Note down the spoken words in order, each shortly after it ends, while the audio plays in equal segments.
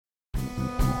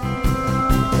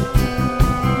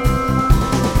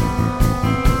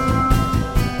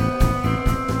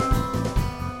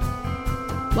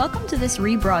Welcome to this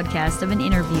rebroadcast of an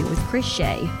interview with Chris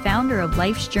Shea, founder of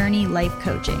Life's Journey Life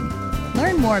Coaching.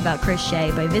 Learn more about Chris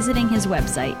Shea by visiting his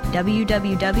website,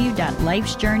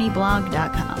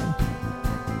 www.lifesjourneyblog.com.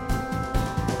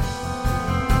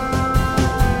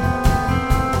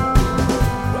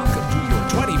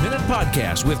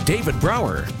 Podcast with David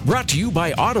Brower, brought to you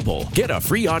by Audible. Get a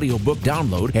free audiobook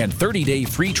download and 30-day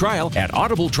free trial at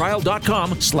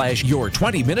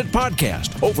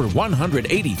audibletrial.com/your20minute-podcast. Over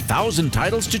 180,000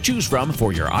 titles to choose from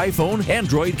for your iPhone,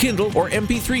 Android, Kindle, or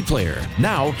MP3 player.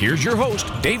 Now, here's your host,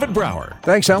 David Brower.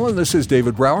 Thanks, Alan. This is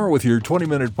David Brower with your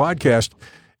 20-minute podcast.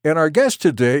 And our guest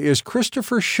today is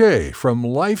Christopher Shea from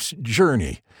Life's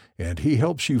Journey. And he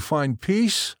helps you find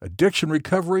peace, addiction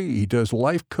recovery. He does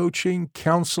life coaching,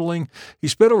 counseling. He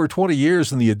spent over 20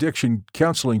 years in the addiction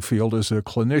counseling field as a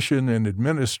clinician and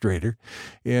administrator.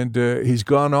 And he's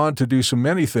gone on to do so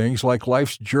many things like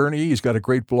Life's Journey. He's got a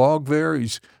great blog there.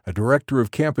 He's a director of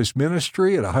campus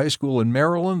ministry at a high school in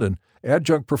Maryland and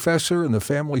adjunct professor in the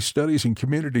Family Studies and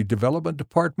Community Development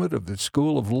Department of the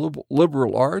School of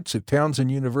Liberal Arts at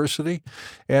Townsend University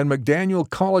and McDaniel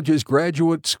College's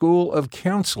Graduate School of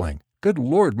Counseling. Good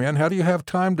Lord, man, how do you have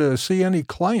time to see any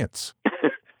clients?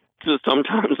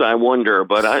 Sometimes I wonder,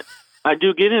 but I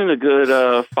do get in a good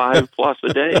 5+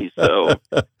 a day, so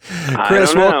Chris,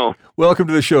 I don't know. Welcome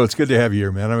to the show. It's good to have you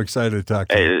here, man. I'm excited to talk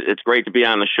to you. It's great to be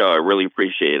on the show. I really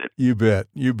appreciate it. You bet.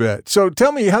 You bet. So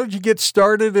tell me, how did you get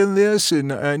started in this?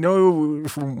 And I know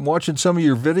from watching some of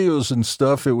your videos and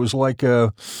stuff, it was like,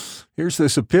 here's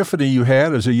this epiphany you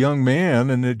had as a young man,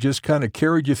 and it just kind of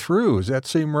carried you through. Does that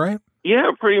seem right?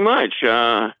 Yeah, pretty much.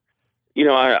 I've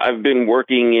been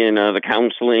working in the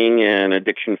counseling and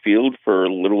addiction field for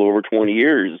a little over 20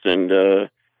 years. And,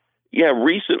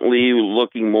 recently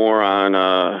looking more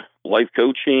on life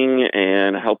coaching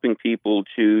and helping people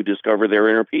to discover their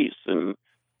inner peace. And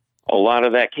a lot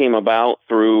of that came about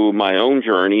through my own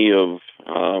journey of,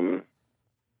 I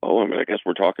guess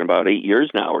we're talking about 8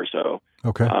 years now or so.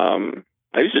 Okay.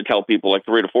 I used to tell people like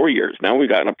 3 to 4 years. Now we've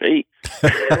gotten up to 8.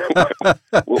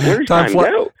 Where's time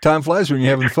go? Time flies when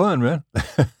you're having fun, man.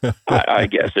 I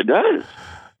guess it does.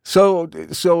 So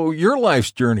your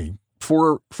life's journey,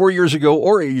 4 years ago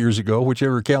or 8 years ago,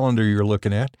 whichever calendar you're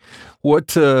looking at,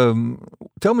 tell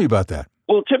me about that.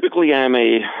 Well, typically I'm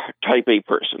a type A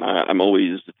person. I'm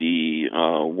always the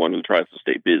one who tries to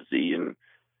stay busy, and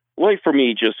life for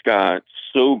me just got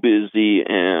so busy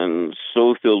and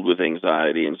so filled with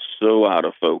anxiety and so out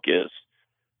of focus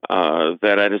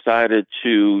that I decided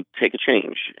to take a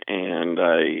change. And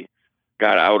I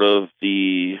got out of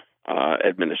the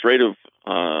administrative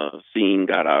scene,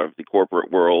 got out of the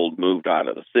corporate world, moved out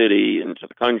of the city into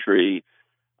the country.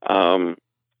 And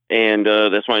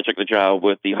that's when I took the job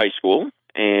with the high school.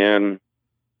 And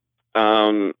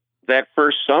that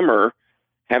first summer,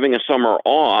 having a summer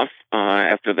off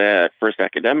after that first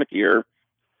academic year,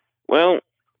 well,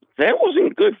 that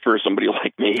wasn't good for somebody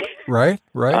like me. Right.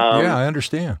 Yeah, I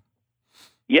understand.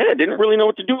 Yeah, I didn't really know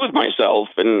what to do with myself,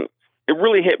 and it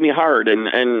really hit me hard.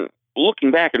 And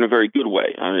looking back in a very good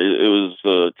way, it was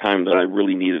a time that I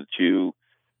really needed to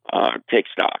take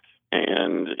stock.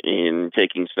 And in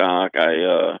taking stock,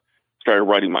 I started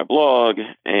writing my blog,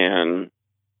 and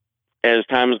as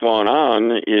time has gone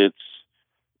on, it's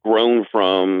grown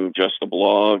from just a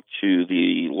blog to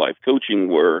the life coaching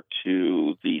work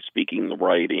to the speaking, the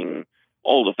writing,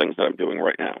 all the things that I'm doing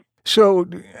right now. So,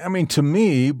 I mean, to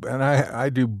me, and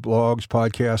I do blogs,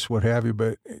 podcasts, what have you,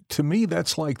 but to me,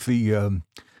 that's like the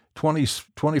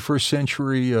 21st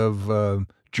century of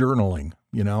journaling.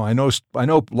 You know, I know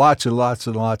lots and lots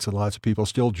of people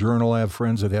still journal. I have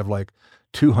friends that have like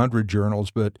 200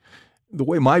 journals, but the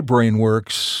way my brain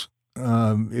works,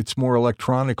 it's more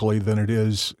electronically than it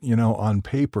is, on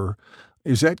paper.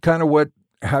 Is that kind of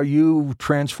how you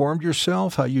transformed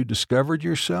yourself, how you discovered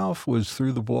yourself, was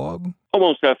through the blog?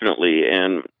 Almost definitely.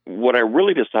 And what I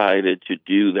really decided to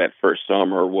do that first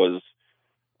summer was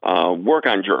work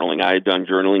on journaling. I had done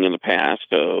journaling in the past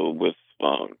with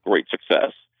great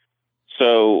success.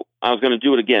 So I was going to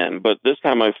do it again. But this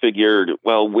time I figured,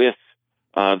 well, with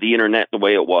the internet the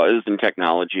way it was and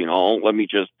technology and all, let me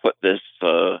just put this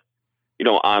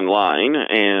online,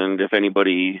 and if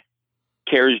anybody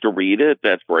cares to read it,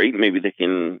 that's great. Maybe they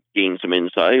can gain some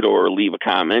insight or leave a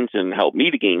comment and help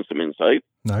me to gain some insight.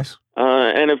 Nice.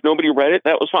 And if nobody read it,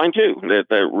 that was fine too.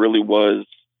 That really was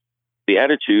the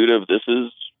attitude of this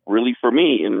is really for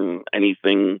me, and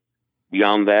anything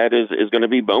beyond that is going to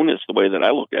be bonus, the way that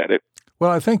I look at it.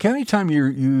 Well, I think anytime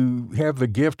you have the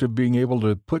gift of being able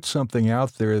to put something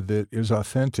out there that is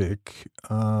authentic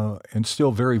and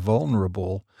still very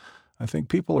vulnerable, I think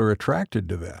people are attracted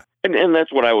to that. And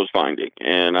that's what I was finding.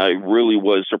 And I really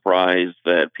was surprised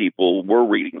that people were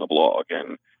reading the blog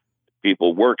and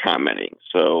people were commenting.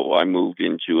 So I moved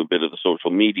into a bit of the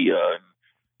social media and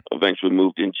eventually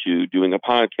moved into doing a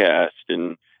podcast.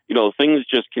 And, things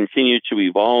just continued to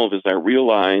evolve as I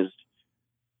realized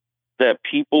that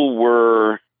people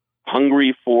were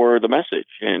hungry for the message.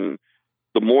 And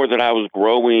the more that I was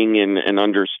growing and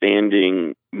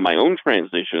understanding my own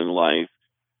transition in life,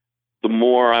 the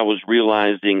more I was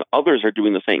realizing others are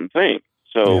doing the same thing.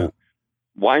 So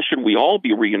why should we all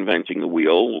be reinventing the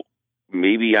wheel?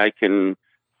 Maybe I can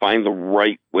find the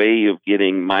right way of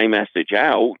getting my message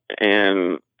out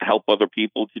and help other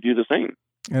people to do the same.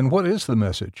 And what is the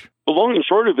message? The long and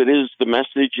short of it is the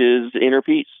message is inner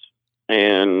peace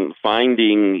and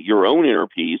finding your own inner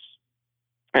peace.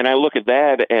 And I look at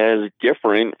that as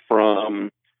different from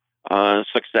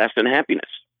success and happiness.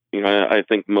 I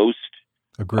think most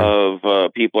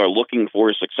of people are looking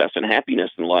for success and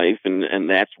happiness in life, and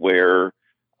that's where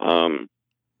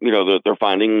they're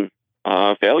finding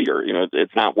failure.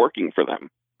 It's not working for them.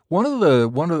 One of the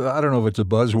I don't know if it's a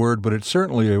buzzword, but it's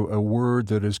certainly a word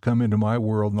that has come into my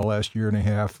world in the last year and a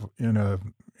half in a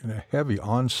heavy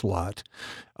onslaught,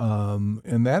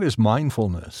 and that is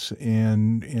mindfulness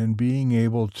and being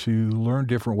able to learn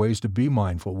different ways to be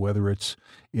mindful, whether it's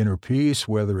inner peace,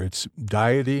 whether it's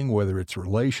dieting, whether it's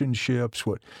relationships.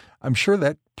 I'm sure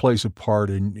that plays a part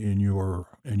in your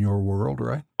world,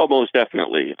 right? Oh, most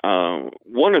definitely.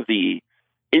 One of the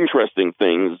interesting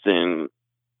things, and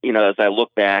as I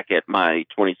look back at my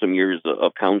 20-some years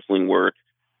of counseling work,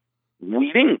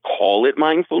 we didn't call it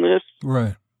mindfulness,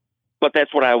 right? But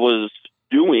that's what I was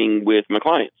doing with my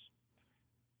clients.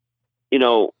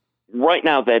 Right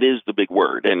now that is the big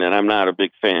word, and I'm not a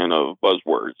big fan of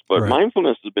buzzwords, but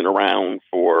mindfulness has been around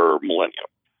for millennia.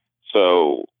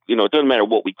 So, it doesn't matter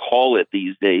what we call it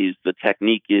these days. The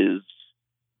technique is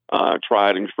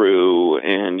tried and true,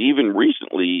 and even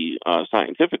recently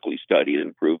scientifically studied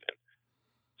and proven.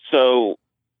 So,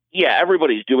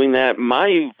 everybody's doing that.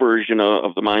 My version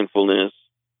of the mindfulness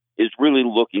is really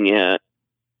looking at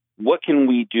what can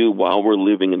we do while we're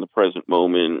living in the present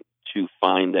moment to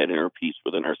find that inner peace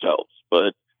within ourselves.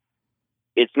 But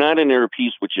it's not an inner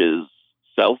peace which is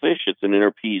selfish. It's an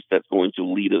inner peace that's going to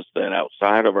lead us then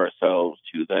outside of ourselves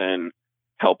to then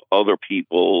help other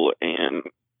people and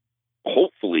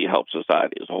hopefully help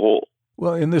society as a whole.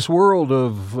 Well, in this world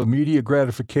of immediate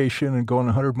gratification and going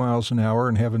 100 miles an hour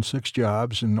and having 6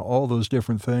 jobs and all those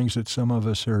different things that some of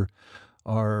us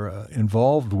are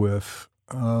involved with,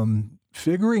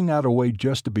 figuring out a way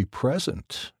just to be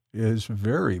present is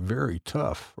very, very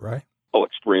tough, right? Oh,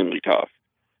 extremely tough.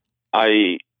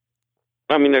 I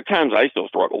mean, at times I still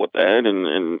struggle with that,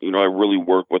 and I really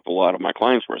work with a lot of my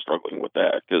clients who are struggling with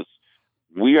that because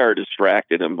we are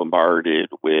distracted and bombarded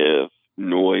with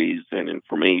noise and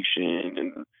information,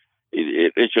 and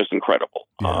it's just incredible.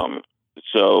 Yeah.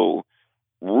 So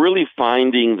really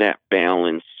finding that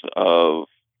balance of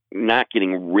not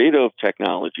getting rid of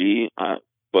technology,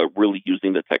 but really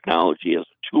using the technology as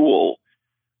a tool,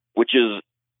 which is,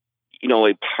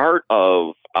 a part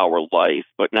of our life,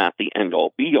 but not the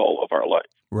end-all, be-all of our life.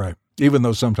 Right. Even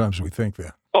though sometimes we think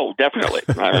that. Oh, definitely.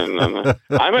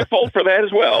 I'm at fault for that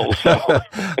as well. So.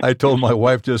 I told my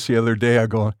wife just the other day, I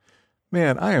go,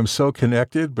 man, I am so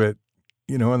connected, but,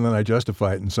 and then I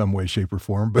justify it in some way, shape, or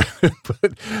form.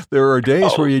 But there are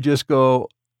days where you just go,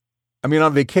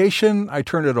 on vacation, I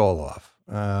turn it all off.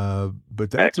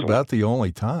 But that's Excellent. About the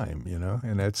only time,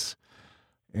 and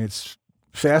it's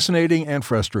fascinating and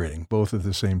frustrating, both at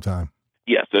the same time.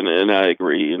 Yes, and I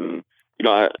agree. And,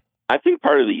 I think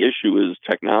part of the issue is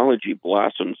technology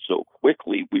blossomed so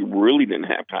quickly, we really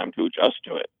didn't have time to adjust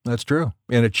to it. That's true.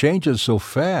 And it changes so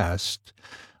fast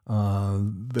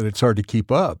that it's hard to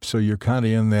keep up. So you're kind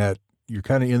of in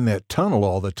that tunnel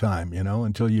all the time,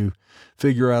 until you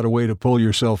figure out a way to pull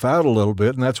yourself out a little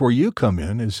bit. And that's where you come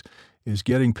in, is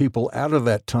getting people out of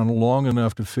that tunnel long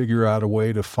enough to figure out a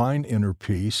way to find inner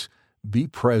peace, be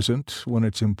present when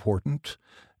it's important,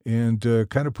 and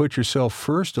kind of put yourself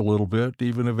first a little bit,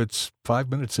 even if it's 5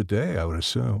 minutes a day, I would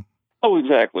assume. Oh,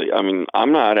 exactly.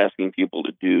 I'm not asking people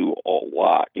to do a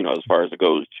lot, as far as it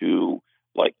goes to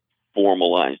like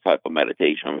formalized type of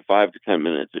meditation. 5 to 10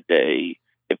 minutes a day.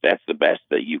 If that's the best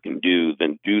that you can do,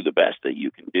 then do the best that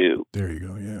you can do. There you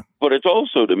go, yeah. But it's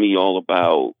also, to me, all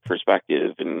about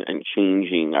perspective and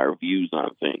changing our views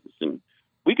on things. And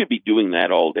we could be doing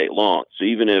that all day long. So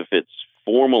even if it's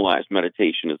formalized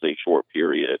meditation is a short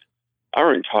period,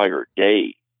 our entire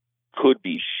day could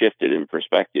be shifted in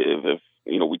perspective if,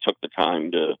 we took the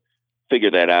time to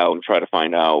figure that out and try to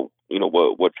find out,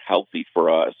 what's healthy for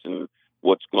us and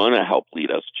what's going to help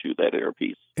lead us to that inner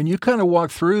peace. And you kind of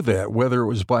walked through that, whether it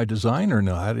was by design or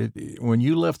not. When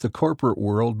you left the corporate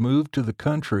world, moved to the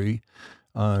country,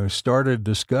 started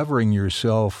discovering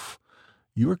yourself,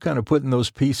 you were kind of putting those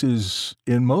pieces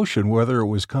in motion, whether it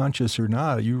was conscious or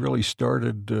not. You really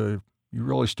started to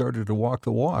walk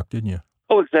the walk, didn't you?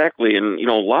 Oh, exactly. And,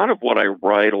 a lot of what I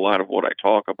write, a lot of what I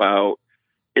talk about,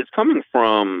 it's coming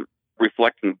from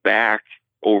reflecting back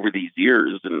over these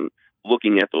years and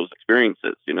looking at those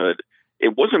experiences.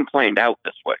 It wasn't planned out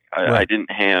this way. Right. I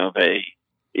didn't have a,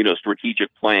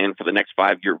 strategic plan for the next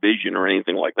 5-year vision or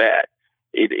anything like that.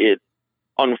 It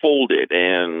unfolded,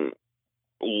 and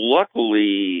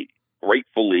luckily,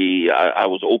 gratefully, I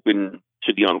was open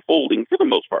to the unfolding for the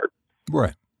most part.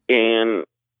 Right. And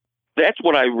that's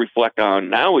what I reflect on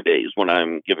nowadays when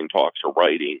I'm giving talks or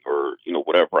writing or,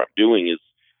 whatever I'm doing is,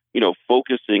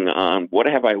 focusing on what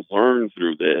have I learned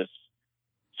through this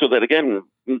so that, again,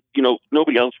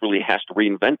 nobody else really has to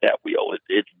reinvent that wheel.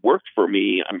 It worked for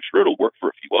me. I'm sure it'll work for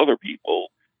a few other people.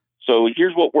 So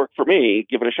here's what worked for me.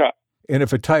 Give it a shot. And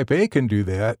if a type A can do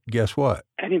that, guess what?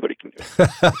 Anybody can do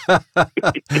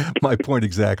it. My point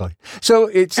exactly. So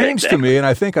it seems to me, and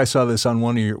I think I saw this on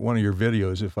one of your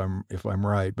videos, if I'm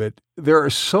right, but there are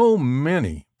so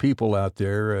many people out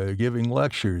there giving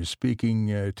lectures, speaking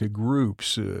to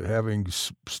groups, having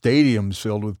stadiums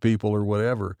filled with people or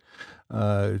whatever,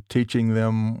 teaching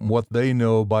them what they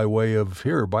know by way of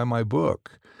buy my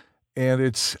book, and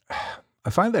I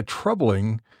find that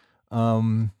troubling.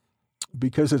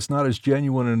 Because it's not as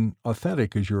genuine and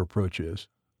authentic as your approach is.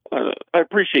 I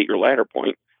appreciate your latter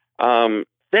point.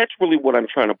 That's really what I'm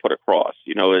trying to put across.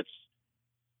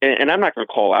 And I'm not going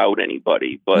to call out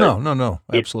anybody, but no,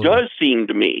 absolutely. It does seem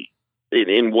to me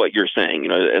in what you're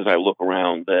saying, as I look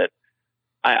around, that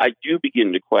I do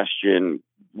begin to question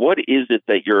what is it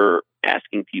that you're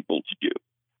asking people to do.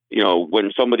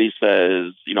 When somebody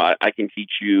says, I can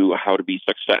teach you how to be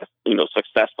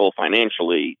successful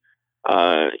financially.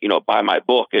 Buy my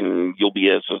book and you'll be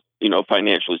as,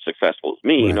 financially successful as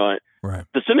me. Right.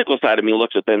 The cynical side of me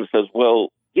looks at that and says,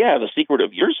 well, yeah, the secret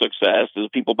of your success is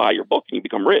people buy your book and you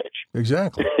become rich.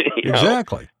 Exactly.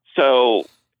 Exactly. So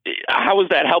how is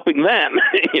that helping them?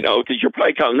 Because you're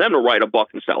probably telling them to write a book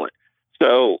and sell it.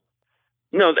 So,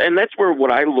 and that's where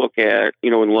what I look at,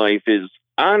 in life is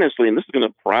honestly, and this is going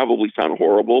to probably sound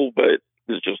horrible, but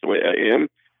this is just the way I am.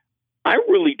 I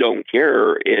really don't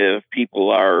care if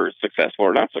people are successful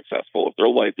or not successful, if their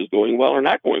life is going well or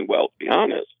not going well, to be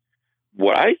honest.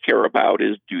 What I care about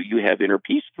is, do you have inner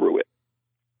peace through it?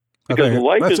 Because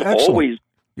life is excellent. Always...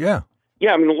 Yeah.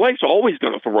 Yeah, life's always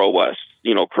going to throw us,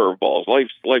 curveballs.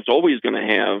 Life's always going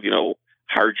to have,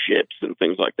 hardships and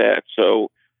things like that.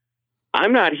 So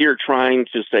I'm not here trying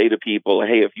to say to people,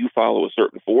 hey, if you follow a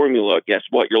certain formula, guess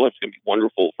what? Your life's going to be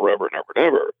wonderful forever and ever and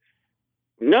ever.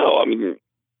 No,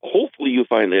 hopefully you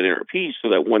find that inner peace so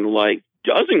that when life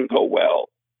doesn't go well,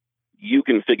 you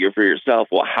can figure for yourself,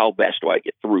 well, how best do I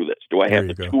get through this? Do I have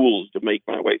the tools to make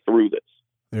my way through this?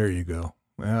 There you go.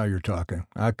 Well, you're talking.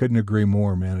 I couldn't agree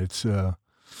more, man. It's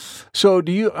so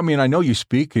do you, I know you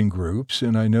speak in groups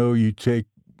and I know you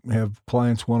have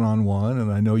clients one-on-one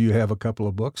and I know you have a couple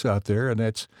of books out there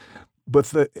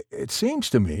but it seems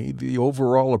to me the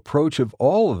overall approach of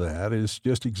all of that is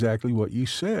just exactly what you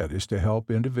said, is to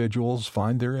help individuals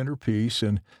find their inner peace.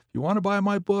 And if you want to buy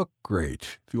my book,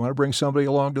 great. If you want to bring somebody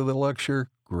along to the lecture,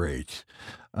 great.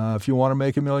 If you want to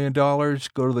make $1 million,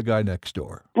 go to the guy next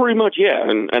door. Pretty much, yeah,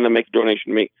 and then make a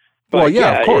donation to me. But, well,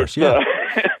 yeah, of course, yeah.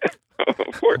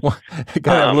 Of course. Well, you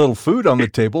got to have a little food on the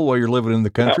table while you're living in the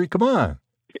country. Come on.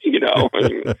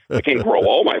 I can't grow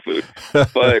all my food.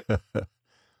 But...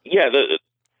 yeah,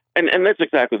 and that's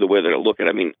exactly the way that I look at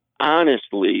it.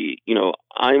 Honestly,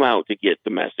 I'm out to get the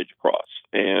message across,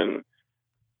 and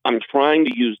I'm trying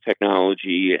to use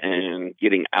technology and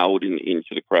getting out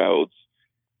into the crowds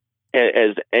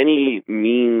as any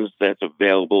means that's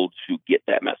available to get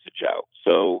that message out.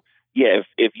 So, yeah,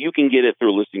 if you can get it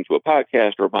through listening to a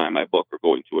podcast or buying my book or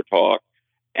going to a talk,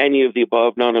 any of the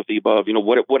above, none of the above,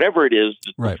 whatever it is,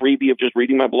 the freebie of just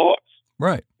reading my blogs.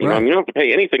 Right. You don't have to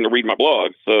pay anything to read my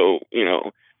blog. So,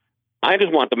 I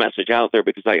just want the message out there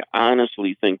because I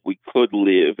honestly think we could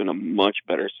live in a much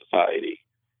better society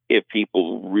if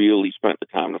people really spent the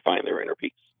time to find their inner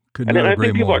peace. And I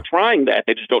think people are trying that.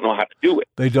 They just don't know how to do it.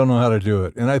 They don't know how to do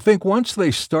it. And I think once they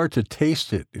start to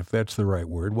taste it, if that's the right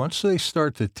word, once they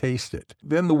start to taste it,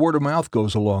 then the word of mouth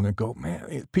goes along and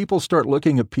man, people start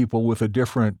looking at people with a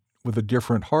different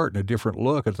heart and a different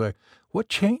look. It's like, what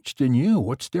changed in you?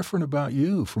 What's different about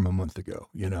you from a month ago,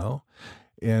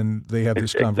 And they have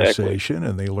this conversation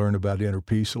and they learn about inner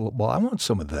peace. Well, I want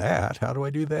some of that. How do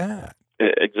I do that?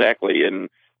 Exactly. And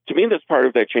to me, that's part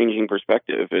of that changing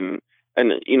perspective. And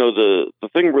the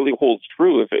thing really holds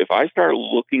true. If I start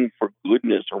looking for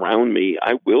goodness around me,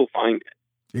 I will find it.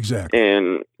 Exactly.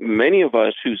 And many of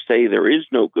us who say there is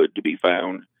no good to be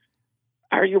found,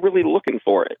 are you really looking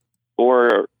for it?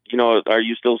 Or, are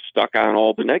you still stuck on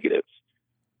all the negatives?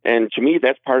 And to me,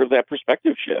 that's part of that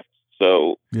perspective shift.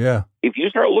 So yeah, if you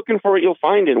start looking for it, you'll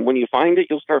find it. And when you find it,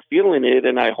 you'll start feeling it.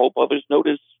 And I hope others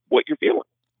notice what you're feeling.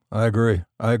 I agree.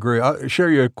 I'll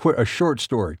share you a short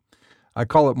story. I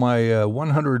call it my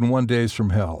 101 Days from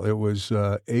Hell. It was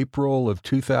April of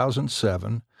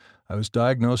 2007. I was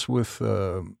diagnosed with,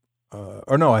 I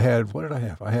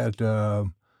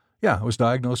was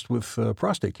diagnosed with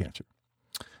prostate cancer.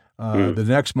 The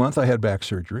next month, I had back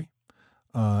surgery.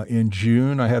 In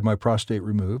June, I had my prostate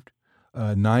removed.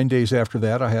 9 days after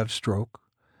that, I had a stroke.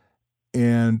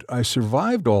 And I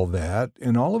survived all that,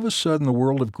 and all of a sudden, the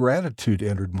world of gratitude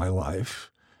entered my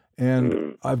life.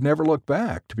 And I've never looked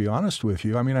back, to be honest with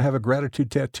you. I mean, I have a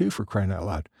gratitude tattoo, for crying out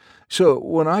loud. So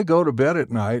when I go to bed at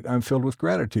night, I'm filled with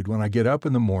gratitude. When I get up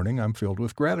in the morning, I'm filled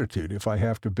with gratitude. If I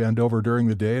have to bend over during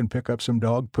the day and pick up some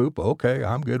dog poop, okay,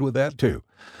 I'm good with that too.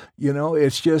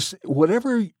 It's just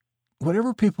whatever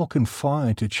people can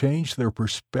find to change their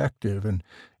perspective and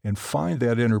find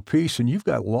that inner peace. And you've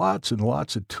got lots and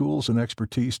lots of tools and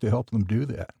expertise to help them do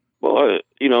that. Well,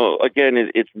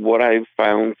 again, it's what I've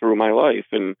found through my life.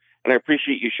 And I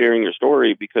appreciate you sharing your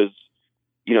story because,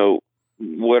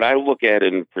 what I look at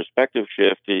in perspective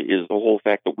shift is the whole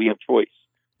fact that we have choice.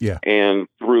 Yeah. And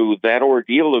through that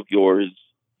ordeal of yours,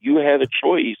 you had a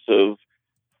choice of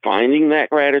finding that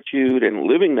gratitude and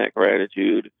living that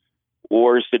gratitude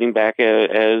or sitting back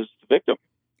as the victim.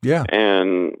 Yeah.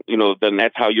 And, then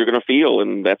that's how you're going to feel.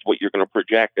 And that's what you're going to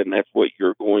project. And that's what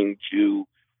you're going to,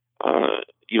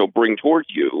 bring towards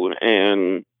you.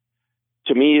 And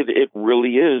to me, it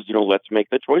really is, let's make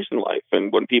the choice in life.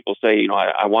 And when people say,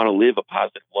 I want to live a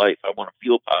positive life, I want to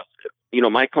feel positive,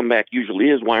 my comeback usually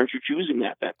is, why aren't you choosing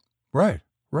that then? Right.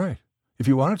 If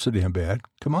you want it so damn bad,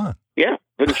 come on. Yeah,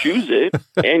 then choose it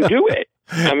and do it.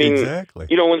 I mean, exactly.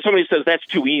 When somebody says that's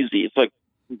too easy, it's like,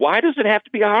 why does it have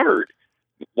to be hard?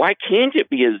 Why can't it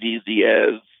be as easy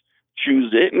as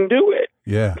choose it and do it?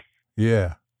 Yeah,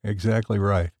 exactly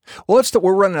right. Well,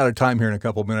 we're running out of time here in a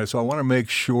couple of minutes, so I want to make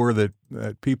sure that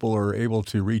people are able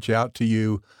to reach out to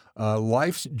you.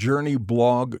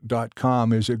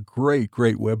 lifesjourneyblog.com is a great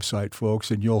website,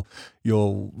 folks, and you'll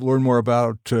learn more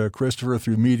about Christopher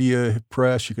through Media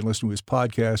Press. You can listen to his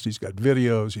podcast. He's got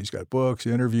videos, he's got books,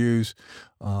 interviews,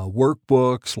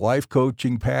 workbooks, life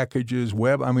coaching packages,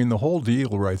 the whole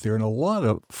deal right there, and a lot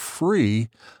of free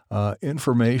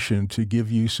information to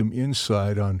give you some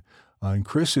insight on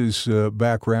Chris's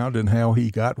background and how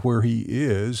he got where he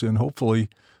is, and hopefully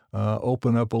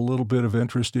open up a little bit of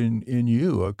interest in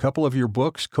you. A couple of your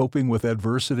books, Coping with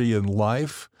Adversity in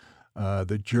Life,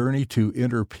 The Journey to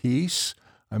Inner Peace.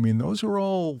 Those are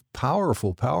all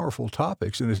powerful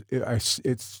topics. And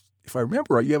it's if I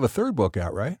remember right, you have a third book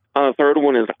out, right? Third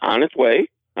one is on its way,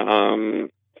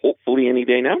 hopefully any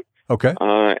day now. Okay.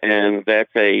 And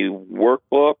that's a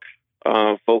workbook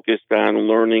focused on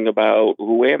learning about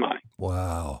who am I.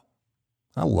 Wow.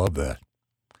 I love that.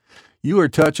 You are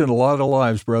touching a lot of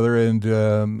lives, brother, and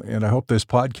I hope this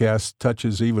podcast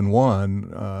touches even one.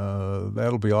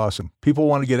 That'll be awesome. People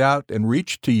want to get out and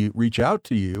reach out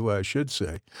to you, I should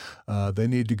say. They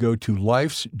need to go to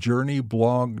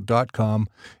lifesjourneyblog.com,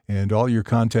 and all your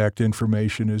contact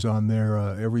information is on there.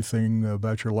 Everything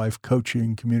about your life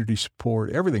coaching, community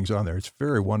support, everything's on there. It's a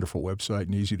very wonderful website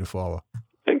and easy to follow.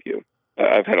 Thank you.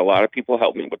 I've had a lot of people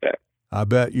help me with that. I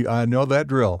bet you. I know that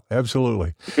drill.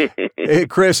 Absolutely. Hey,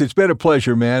 Chris, it's been a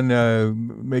pleasure, man.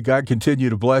 May God continue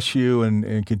to bless you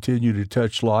and continue to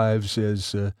touch lives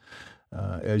as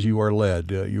you are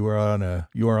led. You are on a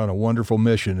wonderful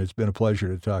mission. It's been a pleasure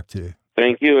to talk to you.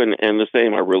 Thank you, and the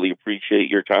same. I really appreciate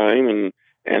your time and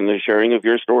the sharing of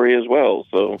your story as well.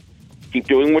 So keep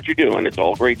doing what you're doing. It's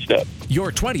all great stuff.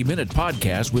 Your 20-minute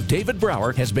podcast with David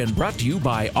Brower has been brought to you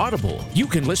by Audible. You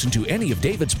can listen to any of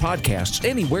David's podcasts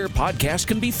anywhere podcasts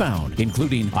can be found,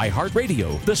 including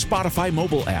iHeartRadio, the Spotify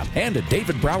mobile app, and at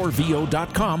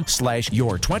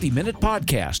davidbrowervo.com/your 20-minute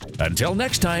podcast. Until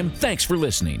next time, thanks for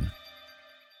listening.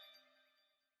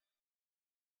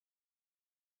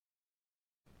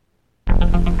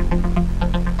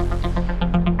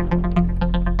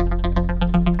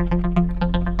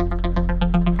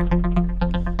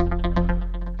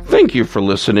 Thank you for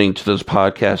listening to this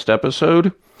podcast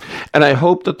episode, and I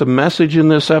hope that the message in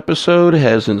this episode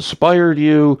has inspired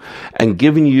you and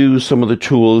given you some of the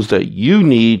tools that you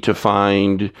need to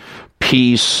find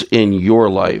peace in your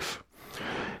life.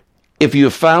 If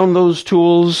you found those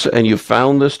tools and you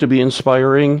found this to be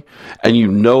inspiring, and you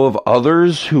know of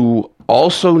others who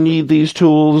also need these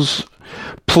tools,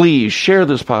 please share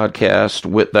this podcast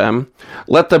with them.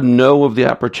 Let them know of the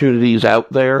opportunities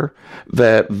out there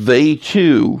that they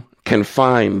too can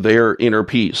find their inner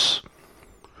peace.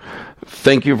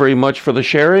 Thank you very much for the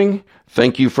sharing.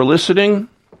 Thank you for listening,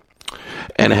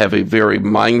 and have a very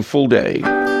mindful day.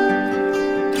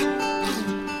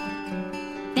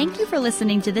 Thank you for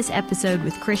listening to this episode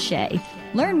with Chris Shea.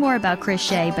 Learn more about Chris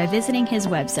Shea by visiting his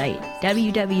website,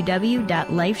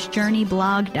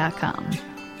 www.lifesjourneyblog.com.